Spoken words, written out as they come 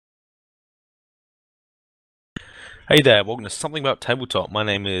Hey there, welcome to Something About Tabletop. My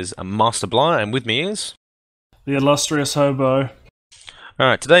name is Master Blah, and with me is... The illustrious hobo.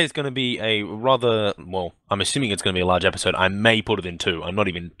 Alright, today is going to be a rather... well, I'm assuming it's going to be a large episode. I may put it in two, I'm not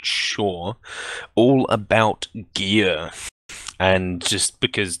even sure. All about gear. And just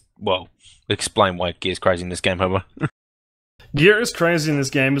because, well, explain why gear's crazy in this game, hobo. Gear is crazy in this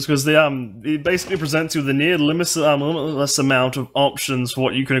game because it basically presents you with a near limitless amount of options for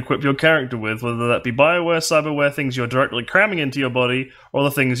what you can equip your character with, whether that be Bioware, Cyberware, things you're directly cramming into your body, or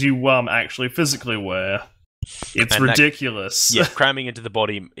the things you actually physically wear. It's ridiculous. Yeah, cramming into the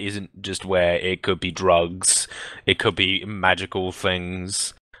body isn't just wear. It could be drugs, it could be magical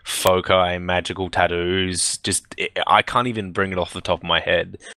things, foci, magical tattoos. I can't even bring it off the top of my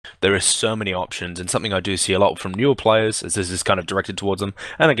head. There are so many options, and something I do see a lot from newer players, as this is kind of directed towards them,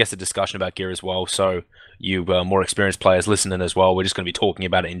 and I guess a discussion about gear as well, so you more experienced players listening as well, we're just going to be talking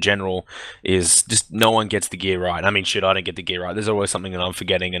about it in general, is just no one gets the gear right. I mean, shit, I don't get the gear right. There's always something that I'm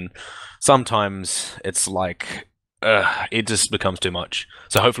forgetting, and sometimes it's like, it just becomes too much.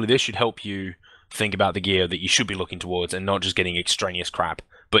 So hopefully this should help you think about the gear that you should be looking towards, and not just getting extraneous crap,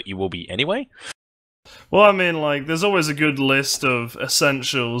 but you will be anyway. Well, I mean, there's always a good list of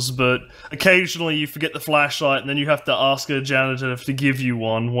essentials, but occasionally you forget the flashlight and then you have to ask a janitor to give you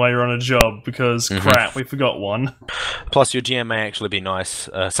one while you're on a job, because crap, we forgot one. Plus, your GM may actually be nice.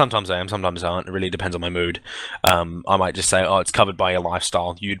 Sometimes I am, sometimes I aren't. It really depends on my mood. I might just say, oh, it's covered by your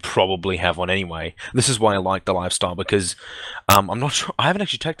lifestyle. You'd probably have one anyway. This is why I like the lifestyle, because I'm not sure, I haven't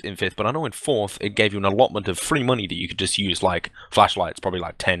actually checked in 5th, but I know in 4th it gave you an allotment of free money that you could just use, like flashlights, probably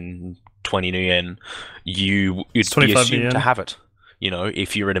like 10, 20 new yen. You'd be assumed to have it. You know,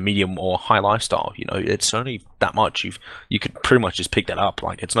 if you're in a medium or high lifestyle, you know, it's only that much. You could pretty much just pick that up,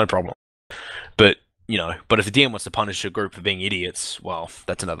 like, it's no problem. But, you know, but if the DM wants to punish a group for being idiots, well,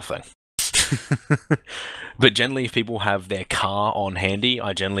 that's another thing. But generally, if people have their car on handy,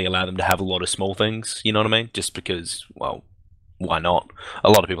 I generally allow them to have a lot of small things, you know what I mean? Just because, well, why not? A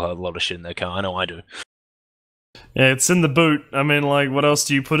lot of people have a lot of shit in their car, I know I do. Yeah, it's in the boot. I mean, what else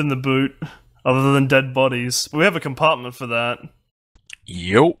do you put in the boot other than dead bodies? We have a compartment for that.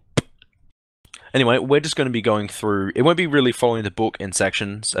 Yup. Anyway, we're just going to be going through... it won't be really following the book in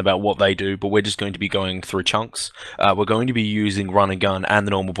sections about what they do, but we're just going to be going through chunks. We're going to be using Run and Gun and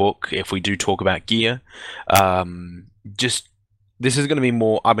the normal book if we do talk about gear. This is going to be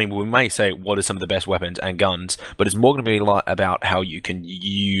more... I mean, we may say what are some of the best weapons and guns, but it's more going to be about how you can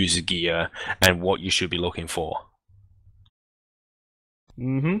use gear and what you should be looking for.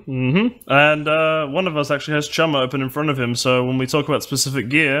 And one of us actually has Chum open in front of him, so when we talk about specific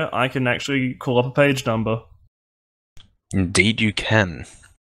gear, I can actually call up a page number. Indeed you can.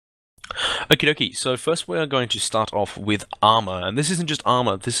 Okie dokie, so first we are going to start off with armor, and this isn't just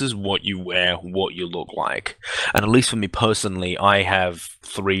armor, this is what you wear, what you look like. And at least for me personally, I have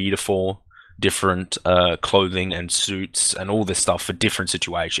 3 to 4 different clothing and suits and all this stuff for different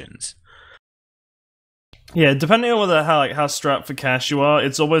situations. Yeah, depending on how strapped for cash you are,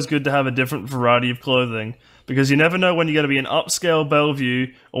 it's always good to have a different variety of clothing, because you never know when you're going to be in upscale Bellevue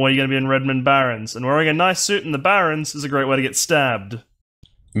or when you're going to be in Redmond Barrens, and wearing a nice suit in the Barrens is a great way to get stabbed.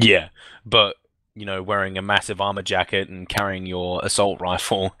 Yeah, but, you know, wearing a massive armor jacket and carrying your assault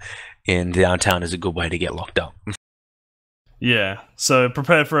rifle in downtown is a good way to get locked up. Yeah, so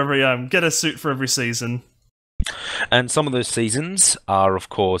prepare for get a suit for every season. And some of those seasons are, of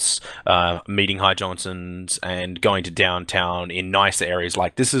course, meeting High Johnsons and going to downtown in nice areas.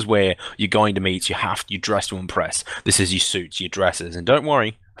 Like, this is where you're going to meet, you dress to impress. This is your suits, your dresses, and don't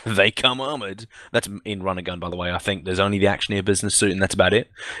worry, they come armored. That's in Run and Gun, by the way. I think there's only the Actioneer business suit, and that's about it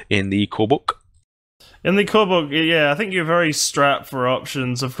in the core book. In the core book, yeah, I think you're very strapped for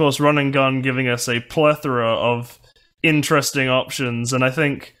options. Of course, Run and Gun giving us a plethora of interesting options, and I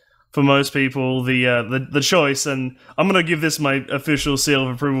think for most people, the choice, and I'm going to give this my official seal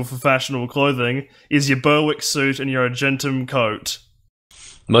of approval for fashionable clothing, is your Berwick suit and your Argentum coat.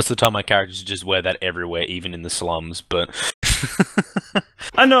 Most of the time, my characters just wear that everywhere, even in the slums, but...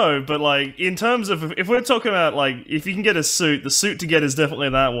 I know, but, in terms of... if we're talking about, if you can get a suit, the suit to get is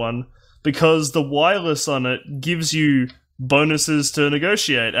definitely that one, because the wireless on it gives you bonuses to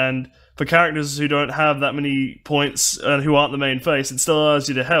negotiate, and for characters who don't have that many points and who aren't the main face, it still allows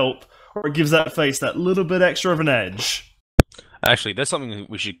you to help, or it gives that face that little bit extra of an edge. Actually, there's something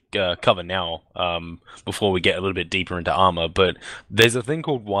we should cover now, before we get a little bit deeper into armor, but there's a thing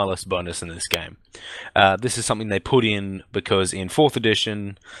called wireless bonus in this game. This is something they put in because in 4th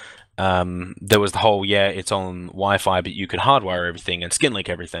edition, There was the whole, yeah, it's on Wi-Fi, but you could hardwire everything and skin link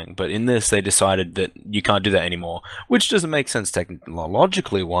everything. But in this, they decided that you can't do that anymore, which doesn't make sense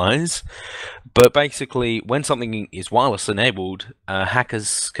technologically wise. But basically, when something is wireless enabled,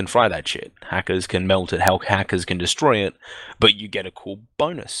 hackers can fry that shit. Hackers can melt it. Hackers can destroy it, but you get a cool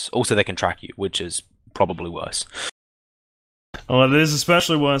bonus. Also, they can track you, which is probably worse. Oh, it is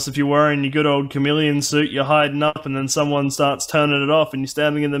especially worse if you're wearing your good old chameleon suit, you're hiding up, and then someone starts turning it off, and you're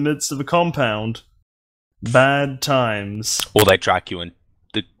standing in the midst of a compound. Bad times. Or they track you and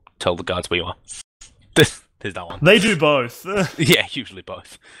tell the guards where you are. There's that one. They do both. Yeah, usually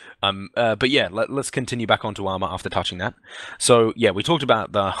both. But yeah, let's continue back onto armor after touching that. So yeah, we talked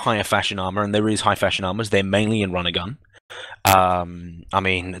about the higher fashion armor, and there is high fashion armors. They're mainly in runner gun. I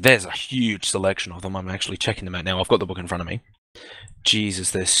mean, there's a huge selection of them. I'm actually checking them out now. I've got the book in front of me.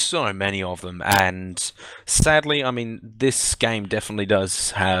 Jesus, there's so many of them, and sadly, I mean, this game definitely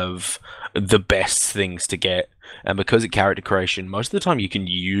does have the best things to get, and because of character creation, most of the time you can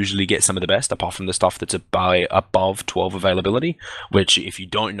usually get some of the best, apart from the stuff that's above 12 availability, which, if you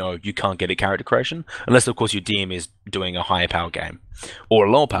don't know, you can't get at character creation, unless, of course, your DM is doing a higher power game, or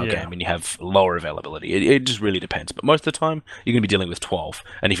a lower power game, and you have lower availability. It just really depends, but most of the time, you're going to be dealing with 12,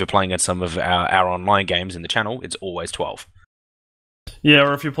 and if you're playing at some of our online games in the channel, it's always 12. Yeah,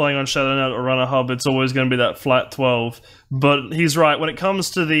 or if you're playing on Shadowrun or Runner Hub, it's always going to be that flat 12. But he's right, when it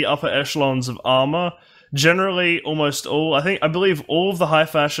comes to the upper echelons of armor, generally almost all, I believe all of the high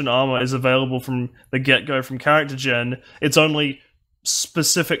fashion armor is available from the get-go from character gen. It's only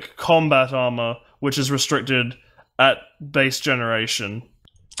specific combat armor which is restricted at base generation.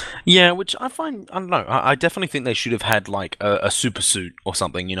 Yeah, which I find, I don't know, I definitely think they should have had, like, a super suit or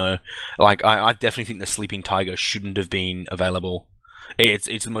something, you know? Like, I definitely think the Sleeping Tiger shouldn't have been available.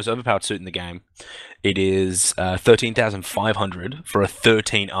 It's the most overpowered suit in the game. It is 13,500 for a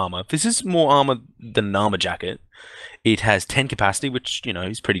 13 armor. This is more armor than an armor jacket. It has 10 capacity, which, you know,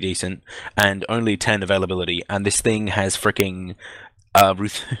 is pretty decent, and only 10 availability. And this thing has freaking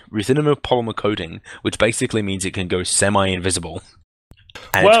ruthenium polymer coating, which basically means it can go semi-invisible.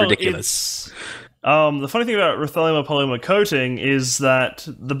 And well, it's ridiculous. The funny thing about ruthenium polymer coating is that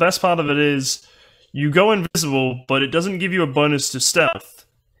the best part of it is you go invisible, but it doesn't give you a bonus to stealth.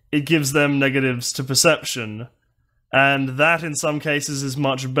 It gives them negatives to perception. And that, in some cases, is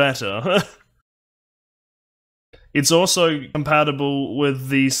much better. It's also compatible with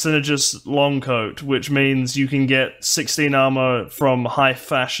the Synergist Longcoat, which means you can get 16 armor from high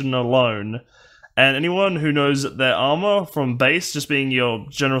fashion alone. And anyone who knows their armor from base, just being your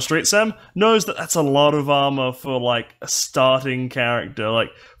general street Sam, knows that that's a lot of armor for, like, a starting character, like,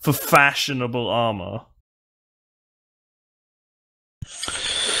 for fashionable armor.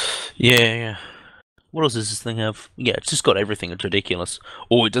 Yeah. What else does this thing have? Yeah, it's just got everything. It's ridiculous.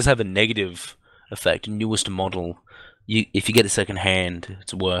 Or it does have a negative effect. Newest model. If you get a second hand,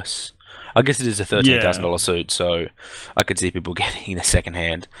 it's worse. I guess it is a $13,000 suit, so I could see people getting the second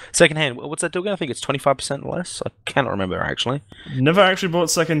hand. Second hand, what's that do again? I think it's 25% less. I cannot remember actually. Never actually bought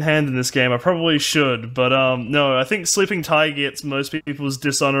second hand in this game. I probably should, but no. I think Sleeping Tiger gets most people's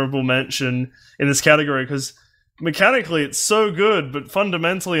dishonorable mention in this category because mechanically it's so good, but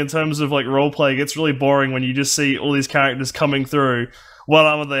fundamentally in terms of like roleplay, it gets really boring when you just see all these characters coming through. What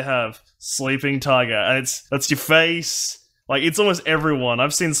armor they have? Sleeping Tiger, and that's your face. Like, it's almost everyone.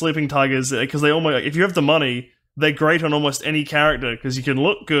 I've seen Sleeping Tigers, because they almost, like, if you have the money, they're great on almost any character, because you can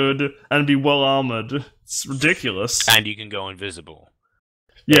look good and be well-armored. It's ridiculous. And you can go invisible.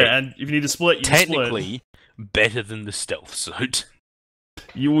 Yeah, and if you need to split, you technically, split. Better than the stealth suit.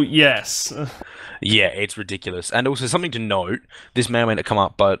 Yes. Yeah, it's ridiculous. And also, something to note, this may or may not come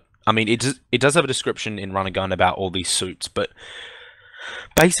up, but, I mean, it does have a description in Run and Gun about all these suits, but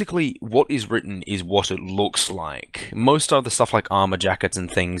basically, what is written is what it looks like. Most other stuff like armor jackets and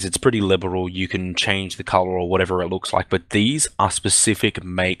things, it's pretty liberal. You can change the color or whatever it looks like, but these are specific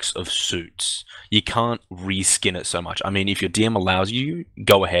makes of suits. You can't reskin it so much. I mean, if your DM allows you,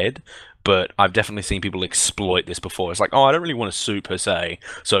 go ahead, but I've definitely seen people exploit this before. It's like, oh, I don't really want a suit per se,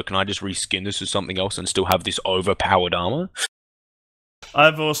 so can I just reskin this as something else and still have this overpowered armor?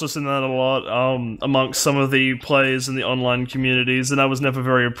 I've also seen that a lot amongst some of the players in the online communities, and I was never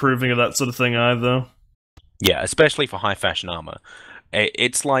very approving of that sort of thing either. Yeah, especially for high fashion armor.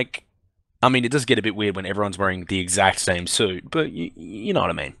 It's like, I mean, it does get a bit weird when everyone's wearing the exact same suit, but you know what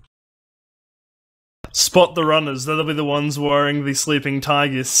I mean. Spot the runners. They'll be the ones wearing the sleeping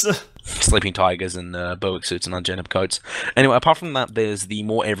tigers. Sleeping tigers and boic suits and ungendered coats. Anyway, apart from that, there's the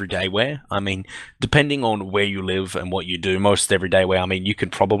more everyday wear. I mean, depending on where you live and what you do, most everyday wear, I mean, you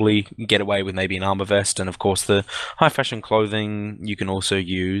could probably get away with maybe an armor vest, and of course the high fashion clothing you can also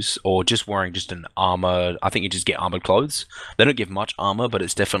use, or just wearing just an armor. I think you just get armored clothes. They don't give much armor, but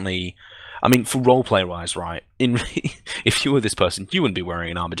it's definitely... I mean, for roleplay wise, right? If you were this person, you wouldn't be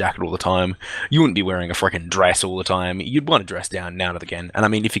wearing an armor jacket all the time. You wouldn't be wearing a freaking dress all the time. You'd want to dress down now and again. And I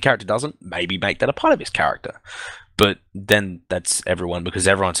mean, if your character doesn't, maybe make that a part of his character. But then that's everyone, because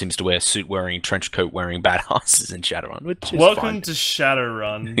everyone seems to wear suit wearing, trench coat wearing badasses in Shadowrun, which is Welcome fine. to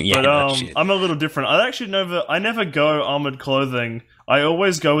Shadowrun. Yeah, but no shit. I'm a little different. I never go armored clothing. I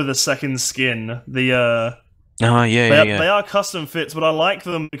always go with a second skin. The Oh yeah, they are custom fits, but I like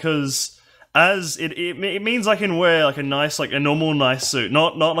them because as it means I can wear like a normal nice suit,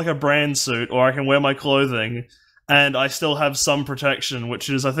 not like a brand suit, or I can wear my clothing and I still have some protection, which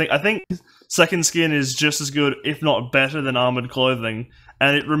is I think second skin is just as good, if not better, than armored clothing,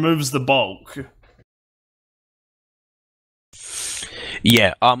 and it removes the bulk.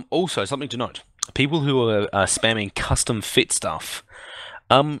 Yeah. Also, something to note: people who are spamming custom fit stuff.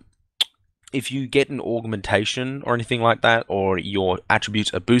 If you get an augmentation or anything like that, or your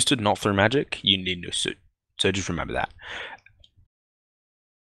attributes are boosted not through magic, you need a new suit. So just remember that.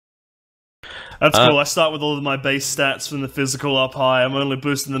 That's cool. I start with all of my base stats from the physical up high. I'm only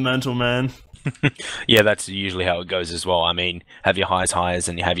boosting the mental, man. Yeah, that's usually how it goes as well. I mean, have your highs,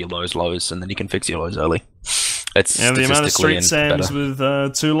 and you have your lows, and then you can fix your lows early. It's Yeah, the amount of statistically street Sams better.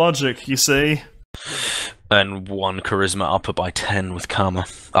 with 2 logic, you see. And 1 charisma up by 10 with karma.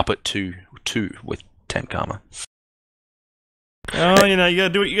 Up at 2 with 10 karma. Oh, you know, you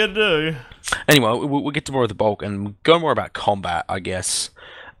gotta do what you gotta do. Anyway, we'll get to more of the bulk and go more about combat, I guess.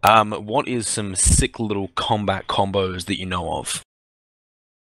 What is some sick little combat combos that you know of?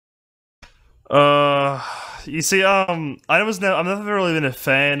 You see, I've never really been a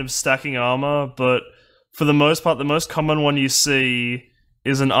fan of stacking armor, but for the most part, the most common one you see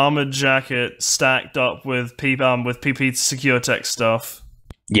is an armored jacket stacked up with PP secure tech stuff.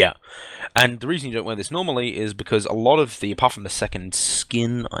 Yeah. And the reason you don't wear this normally is because a lot of apart from the second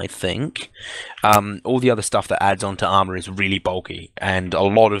skin, I think, all the other stuff that adds onto armor is really bulky, and a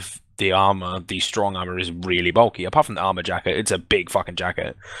lot of the armor, the strong armor, is really bulky. Apart from the armor jacket, it's a big fucking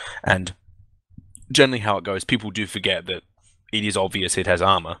jacket, and generally how it goes, people do forget that it is obvious it has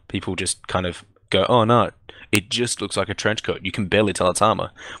armor. People just kind of go, oh no, it just looks like a trench coat. You can barely tell it's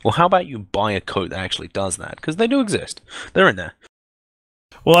armor. Well, how about you buy a coat that actually does that? Because they do exist. They're in there.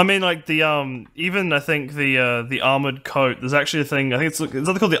 Well, I mean, like even I think the armored coat. There's actually a thing. I think it's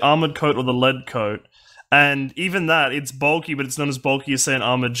either called the armored coat or the lead coat. And even that, it's bulky, but it's not as bulky as say an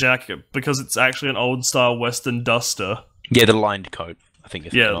armored jacket because it's actually an old style Western duster. Yeah, the lined coat. I think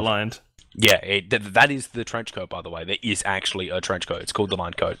it's lined. Yeah, that is the trench coat, by the way. There is actually a trench coat. It's called the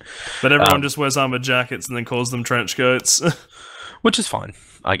lined coat. But everyone just wears armored jackets and then calls them trench coats. Which is fine,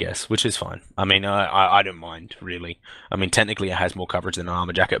 I guess. Which is fine. I mean, I don't mind, really. I mean, technically it has more coverage than an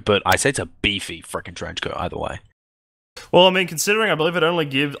armor jacket, but I say it's a beefy freaking trench coat either way. Well, I mean, considering I believe it only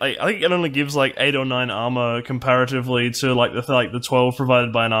gives, I think it only gives like 8 or 9 armor comparatively to like the 12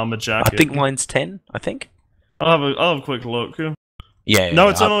 provided by an armor jacket. I think mine's 10. I think. I'll have a quick look. Yeah. No,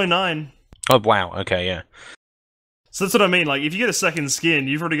 it's only 9. Oh wow. Okay. Yeah. So that's what I mean. Like, if you get a second skin,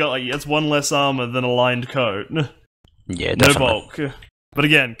 you've already got like that's 1 less armor than a lined coat. Yeah. No Definitely. bulk. But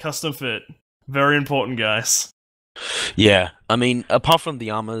again, custom fit, very important, guys. Yeah, I mean, apart from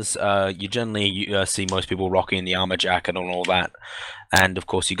the armors, you generally see most people rocking the armor jacket and all that. And of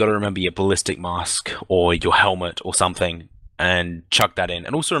course, you got to remember your ballistic mask or your helmet or something, and chuck that in.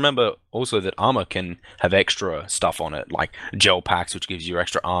 And also remember that armor can have extra stuff on it, like gel packs, which gives you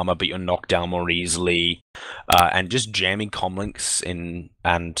extra armor, but you're knocked down more easily. And just jamming comlinks in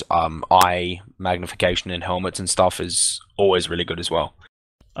and eye magnification in helmets and stuff is always really good as well.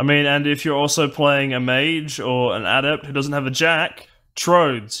 I mean, and if you're also playing a mage or an adept who doesn't have a jack,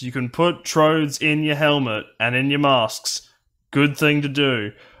 trodes. You can put trodes in your helmet and in your masks. Good thing to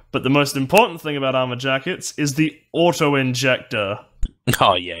do. But the most important thing about armor jackets is the auto-injector.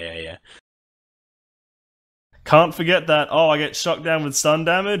 Oh, yeah. Can't forget that. Oh, I get shot down with stun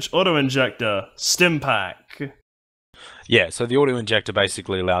damage. Auto-injector. Stim pack. Yeah, so the auto-injector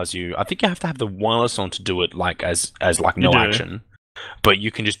basically allows you... I think you have to have the wireless on to do it like as like no action. But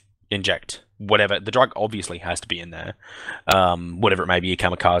you can just inject whatever. The drug obviously has to be in there. Whatever it may be,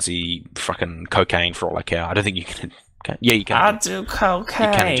 kamikaze, fucking cocaine for all I care. I don't think you can... Yeah, you can. I do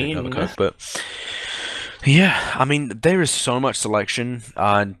cocaine. You can inject coke, but... Yeah, I mean, there is so much selection.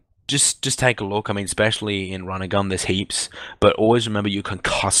 just take a look. I mean, especially in Run and Gun, there's heaps, but always remember you can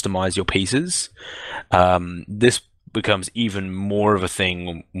customize your pieces. This becomes even more of a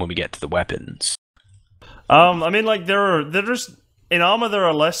thing when we get to the weapons. I mean, like there just in armor there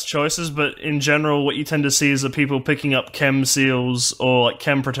are less choices, but in general, what you tend to see is that people picking up chem seals or like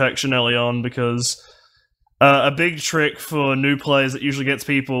chem protection early on because. A big trick for new players that usually gets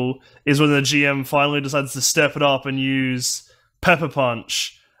people is when the GM finally decides to step it up and use Pepper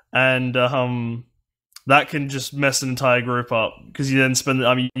Punch, and that can just mess an entire group up because you then spend.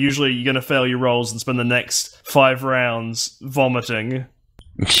 I mean, usually you're going to fail your rolls and spend the next 5 rounds vomiting.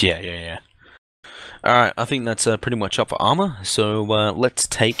 Yeah. Alright, I think that's pretty much up for armor, so let's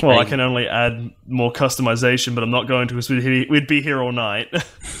take Well, I can only add more customization, but I'm not going to because we'd be here all night.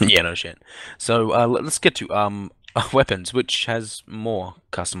 Yeah, no shit. So let's get to weapons, which has more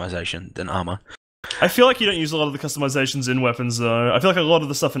customization than armor. I feel like you don't use a lot of the customizations in weapons, though. I feel like a lot of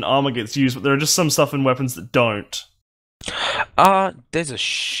the stuff in armor gets used, but there are just some stuff in weapons that don't. There's a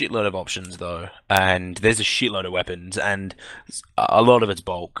shitload of options, though, and there's a shitload of weapons, and a lot of it's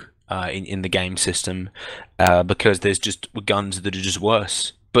bulk. In the game system, because there's just guns that are just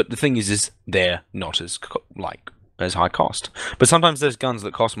worse. But the thing is they're not as as high cost. But sometimes there's guns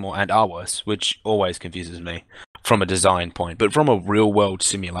that cost more and are worse, which always confuses me from a design point. But from a real world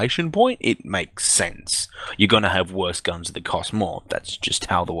simulation point, it makes sense. You're gonna have worse guns that cost more. That's just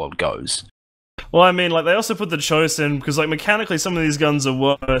how the world goes. Well, I mean, like, they also put the choice in, because, like, mechanically some of these guns are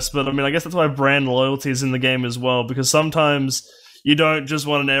worse, but, I mean, I guess that's why brand loyalty is in the game as well, because sometimes you don't just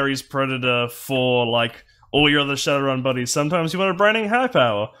want an Ares Predator for, like, all your other Shadowrun buddies. Sometimes you want a Branding High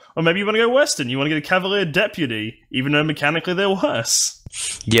Power. Or maybe you want to go Western. You want to get a Cavalier Deputy, even though mechanically they're worse.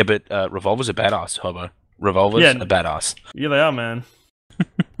 Yeah, but revolvers are badass, hobo. Revolvers are badass. Yeah, they are, man.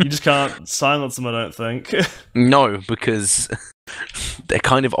 You just can't silence them, I don't think. No, because they're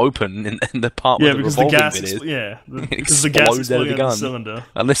kind of open in the part where the revolving gas bit is. Yeah, because the gas exploding out of the cylinder.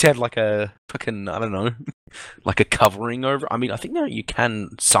 Unless you had like a fucking, I don't know, like a covering over. I mean, I think you can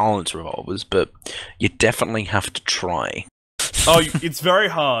silence revolvers, but you definitely have to try. Oh, it's very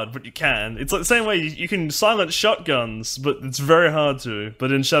hard, but you can. It's like the same way you can silence shotguns, but it's very hard to.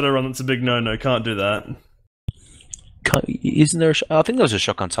 But in Shadowrun, it's a big no-no. Can't do that. Isn't there? I think there was a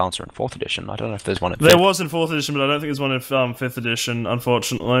shotgun silencer in 4th edition. I don't know if there's one in 5th. There was in 4th edition, but I don't think there's one in 5th edition,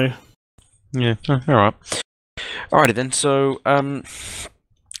 unfortunately. Yeah. Alright. Alrighty then. So,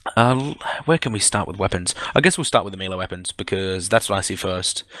 where can we start with weapons? I guess we'll start with the melee weapons, because that's what I see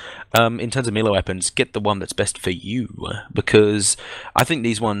first. In terms of melee weapons, get the one that's best for you, because I think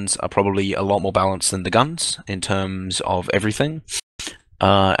these ones are probably a lot more balanced than the guns, in terms of everything.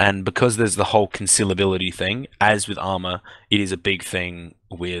 And because there's the whole concealability thing, as with armor, it is a big thing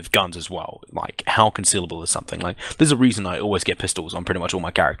with guns as well. Like, how concealable is something? Like, there's a reason I always get pistols on pretty much all my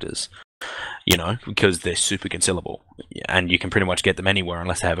characters. You know, because they're super concealable. And you can pretty much get them anywhere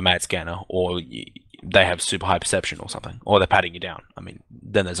unless they have a mad scanner, or they have super high perception or something. Or they're patting you down. I mean,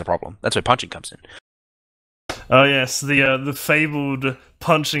 then there's a problem. That's where punching comes in. Oh yes, the fabled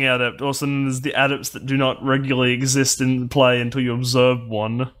punching adept, also known as the adepts that do not regularly exist in play until you observe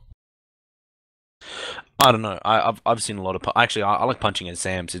one. I don't know. I've seen a lot of actually I like punching in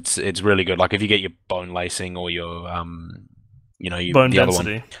Sam's. It's really good. Like if you get your bone lacing or your bone the density. Other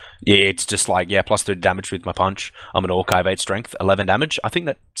one. Yeah, it's just like plus 30 damage with my punch. I'm an orc, I have 8 strength, 11 damage. I think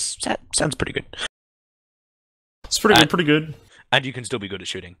that sounds pretty good. It's pretty good. And you can still be good at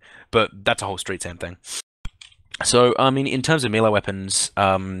shooting, but that's a whole Street Sam thing. So, I mean, in terms of melee weapons,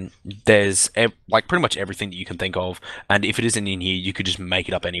 there's like pretty much everything that you can think of, and if it isn't in here, you could just make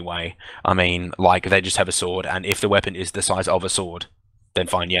it up anyway. I mean, like they just have a sword, and if the weapon is the size of a sword, then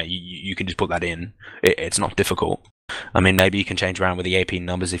fine, yeah, you can just put that in. It's not difficult. I mean, maybe you can change around with the AP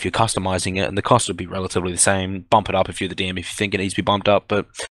numbers if you're customizing it, and the cost would be relatively the same. Bump it up if you're the DM if you think it needs to be bumped up, but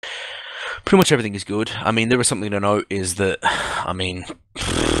pretty much everything is good. I mean, there is something to note is that, I mean,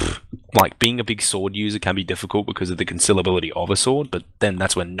 like, being a big sword user can be difficult because of the concealability of a sword, but then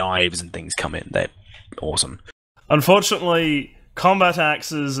that's when knives and things come in. They're awesome. Unfortunately, combat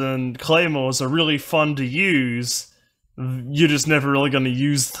axes and claymores are really fun to use. You're just never really going to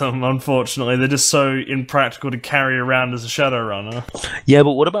use them, unfortunately. They're just so impractical to carry around as a Shadowrunner. Yeah,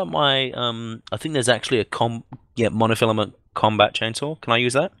 but what about my, I think there's actually a monofilament combat chainsaw. Can I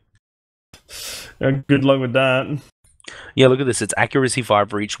use that? Good luck with that. Yeah, look at this. It's accuracy 5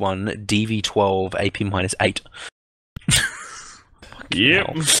 for each one, DV12, AP -8.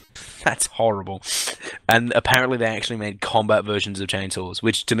 Yep. That's horrible. And apparently they actually made combat versions of chainsaws,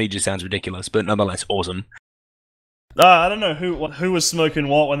 which to me just sounds ridiculous, but nonetheless awesome. I don't know who was smoking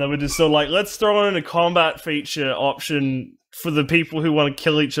what when they were just so like, let's throw in a combat feature option for the people who want to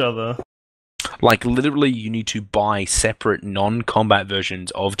kill each other. Like, literally, you need to buy separate non-combat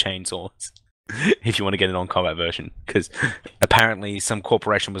versions of chainsaws if you want to get a non-combat version. Because apparently some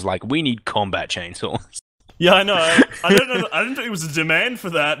corporation was like, we need combat chainsaws. Yeah, I know. I don't know. I didn't think it was a demand for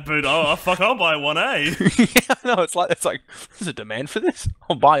that, but oh fuck, I'll buy one, eh? Yeah, no, it's like there's a demand for this.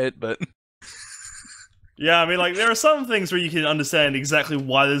 I'll buy it, but Yeah, I mean, like there are some things where you can understand exactly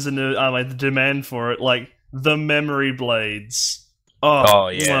why there's like the demand for it, like the memory blades. Oh,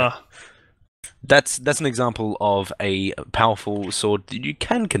 yeah. mwah. That's an example of a powerful sword that you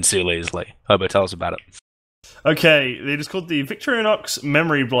can conceal easily. Hobo, tell us about it. Okay, it is called the Victorinox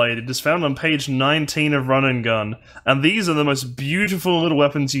Memory Blade. It is found on page 19 of Run and Gun, and these are the most beautiful little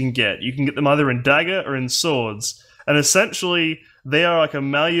weapons you can get. You can get them either in dagger or in swords, and essentially they are like a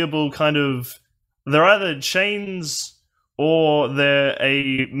malleable kind of. They're either chains or they're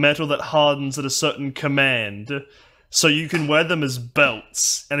a metal that hardens at a certain command. So you can wear them as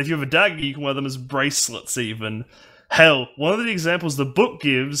belts, and if you have a dagger, you can wear them as bracelets even. Hell, one of the examples the book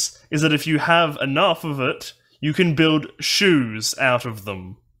gives is that if you have enough of it, you can build shoes out of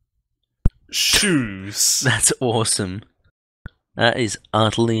them. Shoes. That's awesome. That is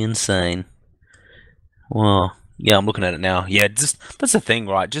utterly insane. Wow. Yeah, I'm looking at it now. Yeah, just that's the thing,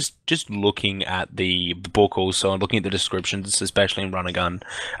 right? Just looking at the book also, and looking at the descriptions, especially in Run and Gun,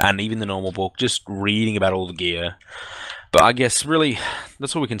 and even the normal book, just reading about all the gear. But I guess really,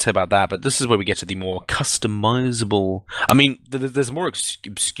 that's all we can say about that. But this is where we get to the more customizable. I mean, there's more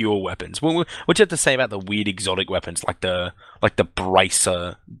obscure weapons. What you have to say about the weird exotic weapons, like the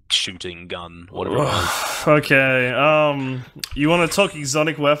bracer shooting gun, whatever it was? Okay, you want to talk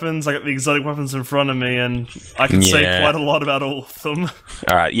exotic weapons? I got the exotic weapons in front of me, and I can say quite a lot about all of them.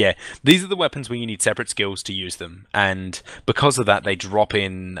 All right, yeah. These are the weapons where you need separate skills to use them, and because of that, they drop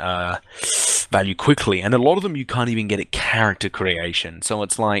in value quickly, and a lot of them you can't even get at character creation, so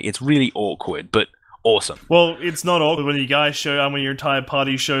it's like, it's really awkward, but awesome. Well, it's not awkward when you guys when your entire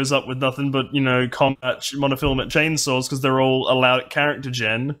party shows up with nothing but, combat monofilament chainsaws, because they're all allowed at character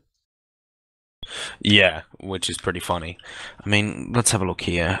gen. Yeah, which is pretty funny. I mean, let's have a look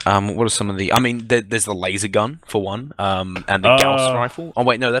here. What are some of the... I mean, there's the laser gun, for one, and the Gauss rifle. Oh,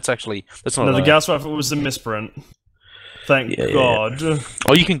 wait, no, that's not... No, the Gauss rifle was a misprint. Thank God. Yeah.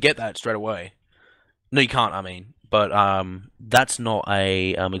 Oh, you can get that straight away. No, you can't, I mean. But that's not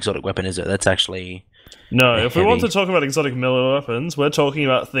a exotic weapon, is it? That's actually... No, if we want to talk about exotic melee weapons, we're talking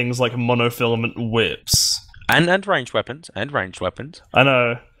about things like monofilament whips. And ranged weapons. I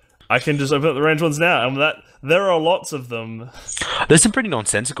know. I can just open up the ranged ones now, and there are lots of them. There's some pretty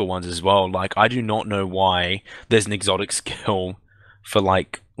nonsensical ones as well. Like, I do not know why there's an exotic skill for,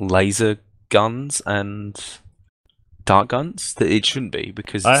 like, laser guns and dart guns. That it shouldn't be,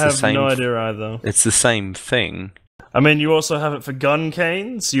 because it's the same... I have no idea either. It's the same thing. I mean, you also have it for gun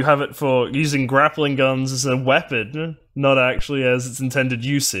canes. You have it for using grappling guns as a weapon, not actually as its intended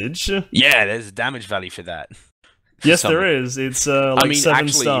usage. Yeah, there's a damage value for that. Yes, there is. It's like, I mean, 7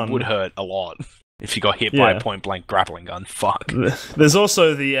 actually, stun. It would hurt a lot if you got hit by a point-blank grappling gun. Fuck. There's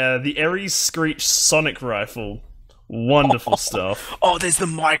also the Ares Screech Sonic Rifle. Wonderful stuff. Oh, there's the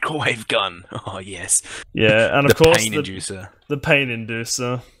microwave gun. Oh, yes. Yeah, and of course pain inducer. The pain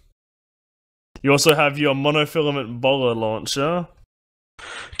inducer. You also have your monofilament bola launcher.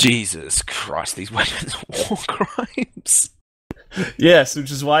 Jesus Christ, these weapons are war crimes. Yes, which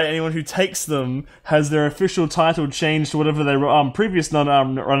is why anyone who takes them has their official title changed to whatever their previous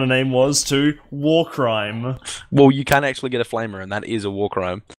runner name was to war crime. Well, you can actually get a flamer, and that is a war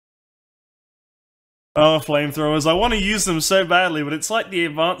crime. Oh, flamethrowers. I want to use them so badly, but it's like the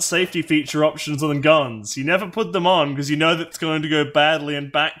advanced safety feature options on guns. You never put them on because you know that it's going to go badly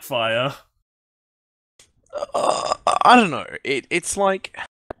and backfire. I don't know. It's like...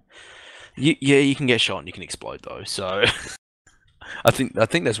 you can get shot and you can explode, though, so... I think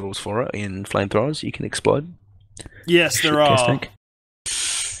there's rules for it in flamethrowers. You can explode. Yes, there are.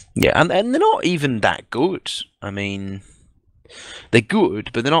 Yeah, and they're not even that good. I mean, they're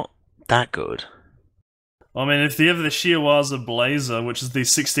good, but they're not that good. I mean, if you have the Shiawaza Blazer, which is the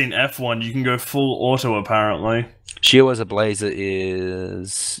 16F one, you can go full auto, apparently. Shiawaza Blazer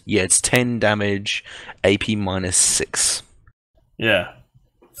is... Yeah, it's 10 damage, AP -6. Yeah.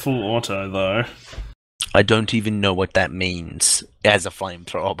 Full auto, though. I don't even know what that means as a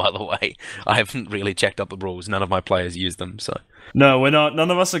flamethrower, by the way. I haven't really checked up the rules. None of my players use them, so... No, we're not. None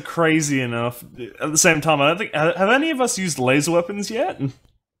of us are crazy enough. At the same time, I don't think... Have any of us used laser weapons yet?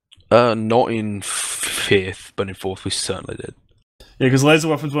 Not in 5th, but in 4th we certainly did. Yeah, because laser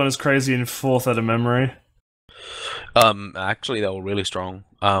weapons weren't as crazy in 4th out of memory. Actually, they were really strong.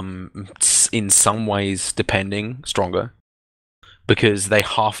 In some ways, depending, stronger. because they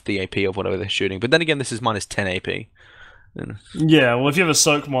half the AP of whatever they're shooting. But then again, this is minus 10 AP. Yeah, well, if you have a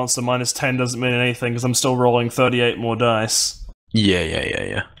soak monster, minus 10 doesn't mean anything because I'm still rolling 38 more dice.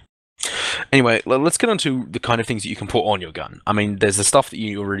 Yeah. Anyway, let's get on to the kind of things that you can put on your gun. I mean, there's the stuff that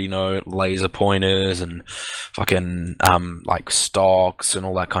you already know, laser pointers and fucking like stocks and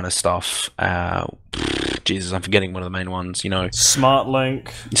all that kind of stuff. Jesus, I'm forgetting one of the main ones. Smart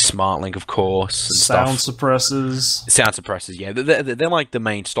Link, of course, and sound stuff. suppressors. Sound suppressors, yeah, they're like the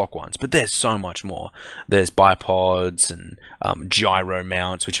main stock ones, but there's so much more. There's bipods and gyro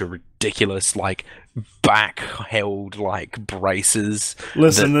mounts, which are ridiculous, like back-held like braces.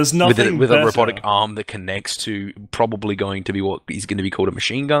 Listen, there's nothing with better. A robotic arm that connects to probably going to be what is going to be called a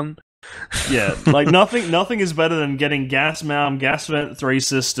machine gun. Yeah, like nothing is better than getting gas mount, gas vent 3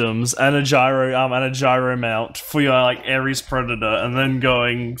 systems, and a gyro arm and a gyro mount for your like Ares Predator, and then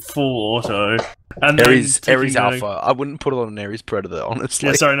going full auto. And Ares Alpha. I wouldn't put it on an Ares Predator, honestly.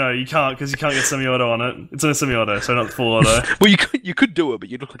 Yeah, sorry, no, you can't because you can't get semi-auto on it. It's only semi-auto, so not full auto. Well, you could do it, but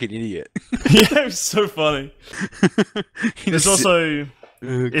you look like an idiot. Yeah, it's so funny. There's also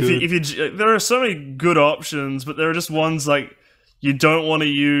if you there are so many good options, but there are just ones like you don't want to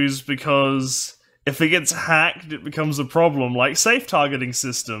use because if it gets hacked, it becomes a problem. Like safe targeting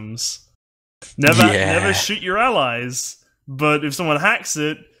systems. Never shoot your allies, but if someone hacks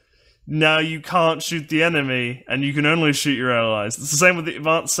it, now you can't shoot the enemy, and you can only shoot your allies. It's the same with the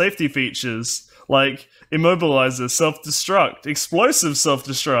advanced safety features, like immobilizer, self-destruct, explosive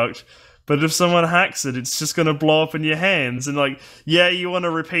self-destruct. But if someone hacks it, it's just gonna blow up in your hands. And like, yeah, you want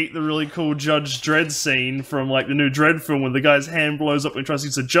to repeat the really cool Judge Dredd scene from like the new Dredd film where the guy's hand blows up when he tries to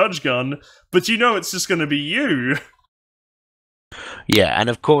use a judge gun, but you know it's just gonna be you. Yeah, and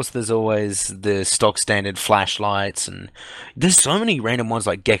of course there's always the stock standard flashlights, and there's so many random ones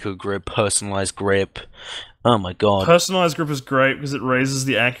like Gecko Grip, Personalized Grip. Oh my god. Personalized Grip is great because it raises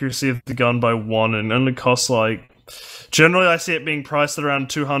the accuracy of the gun by 1 and only costs like... Generally I see it being priced at around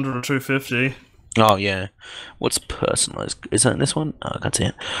 200 or 250. Oh yeah. What's Personalized? Is that in this one? Oh, I can't see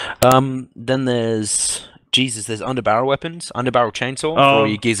it. Then there's... Jesus, there's underbarrel weapons, underbarrel chainsaw for all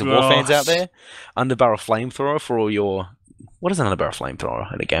you Gears of War fans out there, underbarrel flamethrower for all your... What is an underbarrel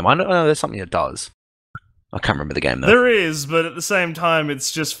flamethrower in a game? I know there's something that does. I can't remember the game though. There is, but at the same time,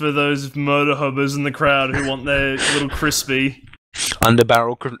 it's just for those motor hubbers in the crowd who want their little crispy.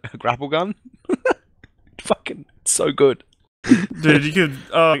 Underbarrel grapple gun? Fucking so good. Dude, you could...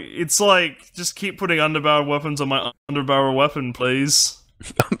 it's like, just keep putting underbarrel weapons on my underbarrel weapon, please.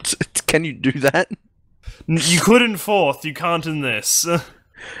 Can you do that? You could in 4th, you can't in this.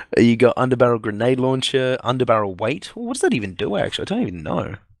 You got underbarrel grenade launcher, underbarrel weight. What does that even do, actually? I don't even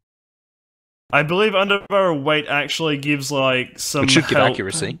know. I believe underbarrel weight actually gives, like, some It should give help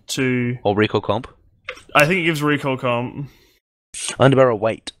accuracy. to... Or recoil comp. I think it gives recoil comp. Underbarrel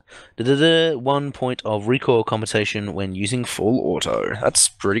weight. 1 point of recoil compensation when using full auto. That's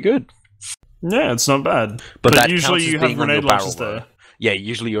pretty good. Yeah, it's not bad. But that usually you have grenade launchers barrel, there. Yeah,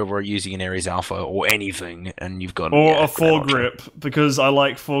 usually you're using an Ares Alpha or anything, and you've got... Or a foregrip, because I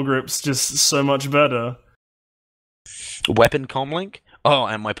like foregrips just so much better. Weapon comlink? Oh,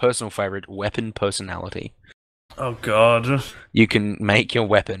 and my personal favorite, weapon personality. Oh god. You can make your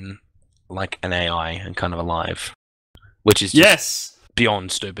weapon like an AI and kind of alive. Which is just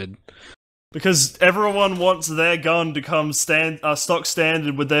beyond stupid. Because everyone wants their gun to come stock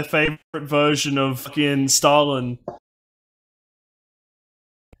standard with their favorite version of fucking Stalin.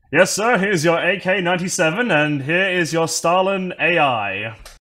 Yes, sir, here's your AK-97, and here is your Stalin AI.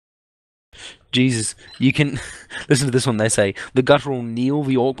 Jesus, you can... Listen to this one, they say, the guttural kneel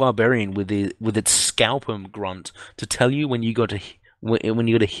the Orc Barbarian with its scalpum grunt to tell you when you got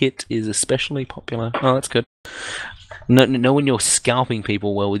a hit is especially popular. Oh, that's good. Know when you're scalping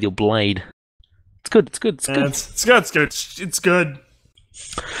people well with your blade. It's good. It's good. It's good.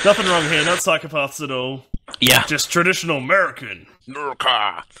 Nothing wrong here. Not psychopaths at all. Yeah. Just traditional American.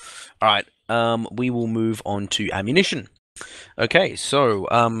 America. Alright, we will move on to ammunition. Okay, so,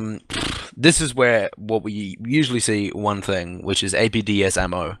 this is where what we usually see one thing, which is APDS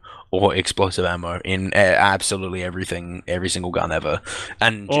ammo, or explosive ammo, in absolutely everything, every single gun ever.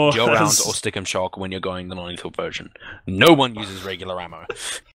 And gel rounds or stick 'em shock when you're going the non-lethal version. No one uses regular ammo.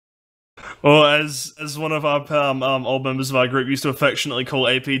 Or as one of our old members of our group used to affectionately call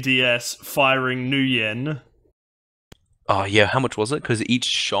APDS, firing new yen. Oh yeah, how much was it? Because each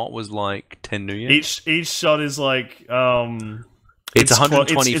shot was like 10 new yen. Each shot is like it's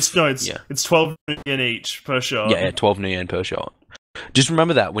 120. It's 12 yen each per shot. Yeah, 12 new yen per shot. Just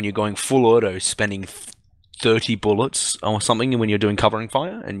remember that when you're going full auto, spending 30 bullets or something, when you're doing covering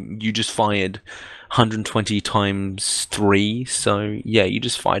fire, and you just fired 120 times 3, so yeah, you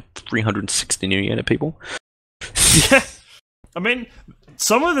just fired 360 new yen at people. Yeah, I mean,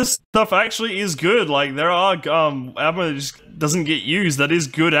 some of this stuff actually is good. Like, there are ammo that just doesn't get used that is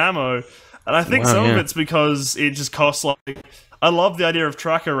good ammo, and I think Wow, some of yeah. it's because it just costs like. I love the idea of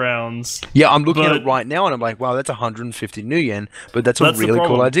tracker rounds. Yeah, I'm looking at but it right now and I'm like, wow, that's 150 new yen, but that's a That's the really cool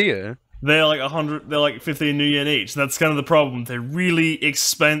problem. idea. They're like 100. They're like 15 new yen each. That's kind of the problem. They're really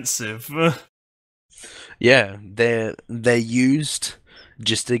expensive. Yeah, they're used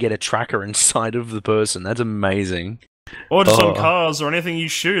just to get a tracker inside of the person. That's amazing. Or just on Oh, cars or anything you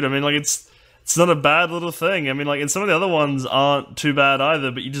shoot. I mean, like it's not a bad little thing. I mean, like, and some of the other ones aren't too bad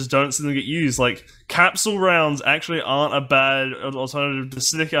either, but you just don't see them get used. Like capsule rounds actually aren't a bad alternative to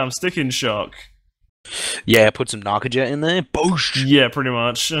stick in shock. yeah, put some Narcojet in there. Boosh! Yeah, pretty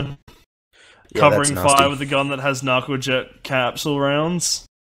much. Yeah, that's Covering nasty. fire with a gun that has narcojet capsule rounds.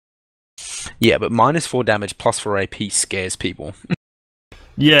 Yeah, but -4 damage plus 4 AP scares people.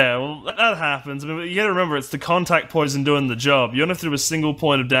 Yeah, well, that happens. I mean, you gotta remember, it's the contact poison doing the job. You don't have to do a single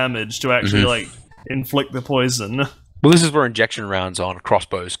point of damage to actually, like, inflict the poison. Well, this is where injection rounds on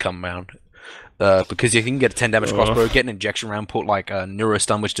crossbows come around. Because you can get a 10 damage crossbow, get an injection round, put like a neuro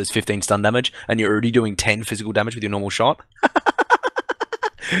stun, which does 15 stun damage, and you're already doing 10 physical damage with your normal shot.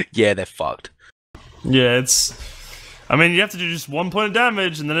 Yeah, they're fucked. Yeah, it's... I mean, you have to do just 1 point of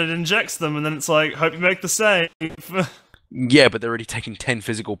damage, and then it injects them, and then it's like, hope you make the save. Yeah, but they're already taking 10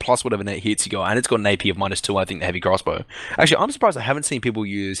 physical plus whatever net hits you got, and it's got an AP of -2, I think, the heavy crossbow. Actually, I'm surprised I haven't seen people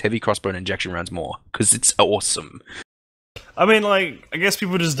use heavy crossbow and injection rounds more, because it's awesome. I mean, like, I guess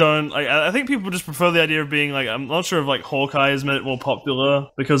people just don't... Like, I think people just prefer the idea of being, like... I'm not sure if, like, Hawkeye has made it more popular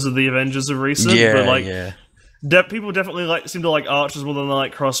because of the Avengers of recent, but, like... yeah. People definitely like seem to like archers more than they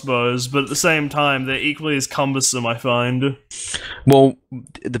like crossbows, but at the same time, they're equally as cumbersome, I find. Well,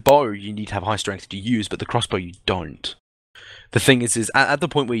 the bow you need to have high strength to use, but the crossbow you don't. The thing is at the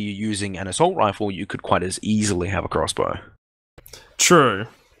point where you're using an assault rifle, you could quite as easily have a crossbow. True.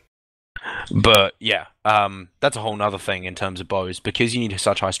 But yeah, that's a whole nother thing in terms of bows. Because you need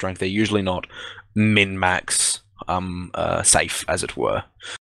such high strength, they're usually not min-max safe, as it were.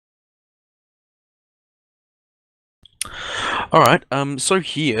 Alright, so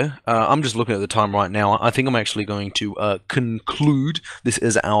here, I'm just looking at the time right now. I think I'm actually going to conclude this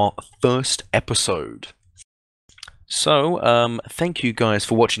as our first episode. So, thank you guys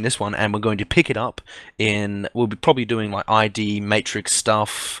for watching this one, and we're going to pick it up in... We'll be probably doing, like, ID, Matrix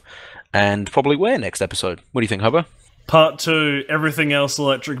stuff, and probably where next episode? What do you think, Hubba? Part 2, everything else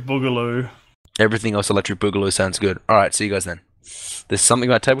electric boogaloo. Everything else electric boogaloo sounds good. Alright, see you guys then. There's something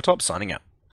about tabletop, signing out.